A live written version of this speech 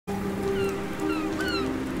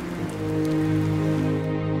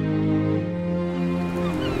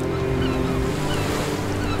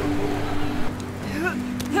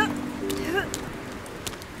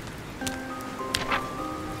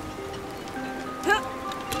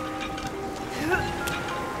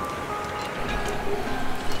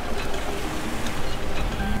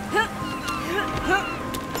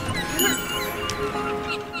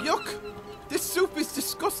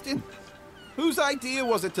idea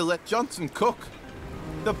was it to let Johnson cook?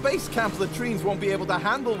 The base camp latrines won't be able to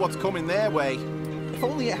handle what's coming their way. If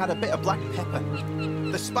only it had a bit of black pepper.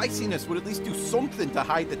 The spiciness would at least do something to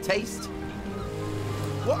hide the taste.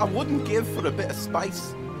 What I wouldn't give for a bit of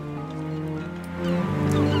spice.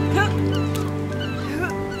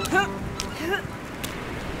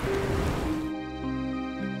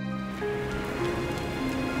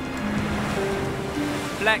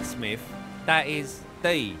 Blacksmith, that is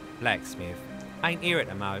the blacksmith, ain't here at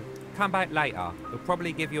the mo. Come back later, he'll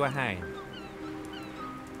probably give you a hand.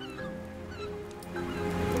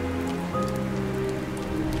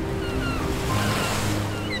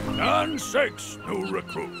 Land's sakes, new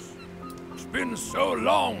recruits. It's been so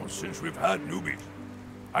long since we've had newbies.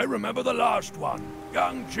 I remember the last one,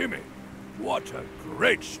 young Jimmy. What a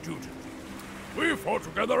great student. We fought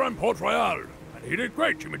together on Port Royal, and he did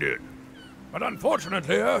great, Jimmy did. But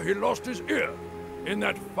unfortunately, he lost his ear in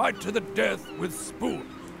that fight to the death with spoons.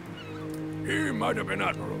 He might have been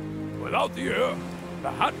admiral. Without the ear,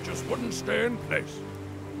 the hat just wouldn't stay in place.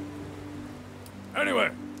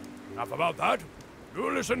 Anyway, enough about that.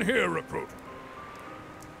 You listen here, recruit.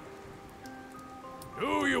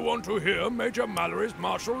 Do you want to hear Major Mallory's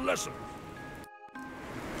martial lessons?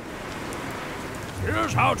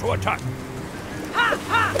 Here's how to attack. Ha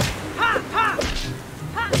ha! Ha ha!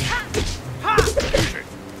 Ha ha! Ha! Easy.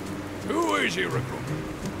 Too easy, recruit.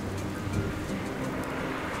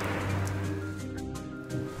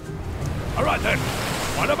 All right then.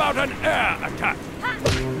 What about an air attack?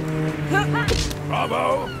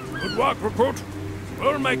 Bravo. Good work, recruit.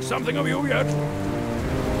 We'll make something of you yet.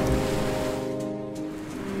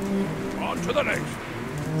 On to the next.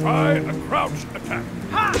 Try a crouch attack.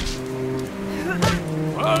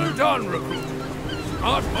 Well done, recruit.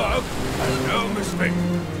 Smart work and no mistake.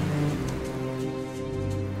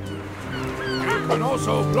 You can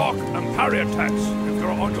also block and parry attacks if you're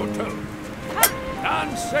on your toes.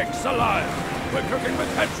 And sakes alive! We're cooking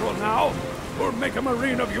with petrol now. We'll make a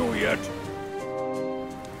marine of you yet.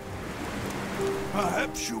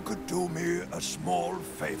 Perhaps you could do me a small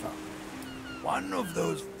favor. One of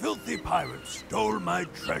those filthy pirates stole my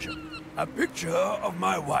treasure. A picture of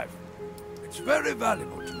my wife. It's very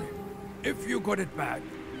valuable to me. If you got it back,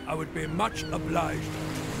 I would be much obliged to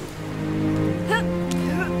you.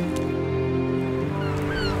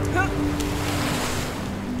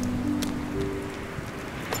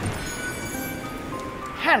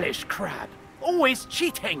 Hellish crab. Always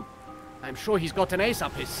cheating. I'm sure he's got an ace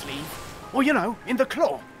up his sleeve. Or, you know, in the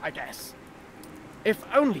claw, I guess. If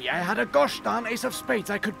only I had a gosh darn ace of spades,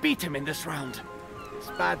 I could beat him in this round. This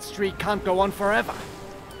bad streak can't go on forever.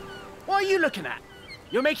 What are you looking at?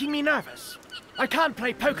 You're making me nervous. I can't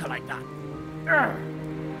play poker like that. Urgh.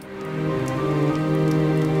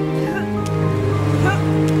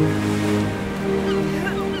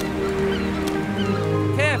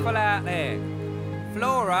 Careful out there.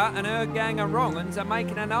 Flora and her gang of wrong-uns are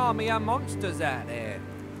making an army of monsters out there.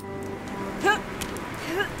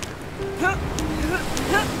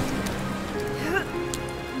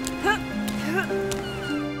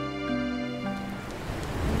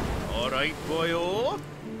 All right, boyo.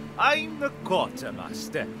 I'm the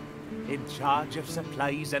quartermaster, in charge of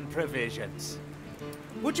supplies and provisions.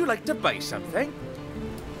 Would you like to buy something?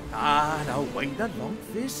 Ah, now why the long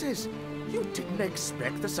faces? You didn't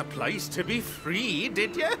expect the supplies to be free,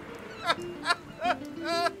 did you?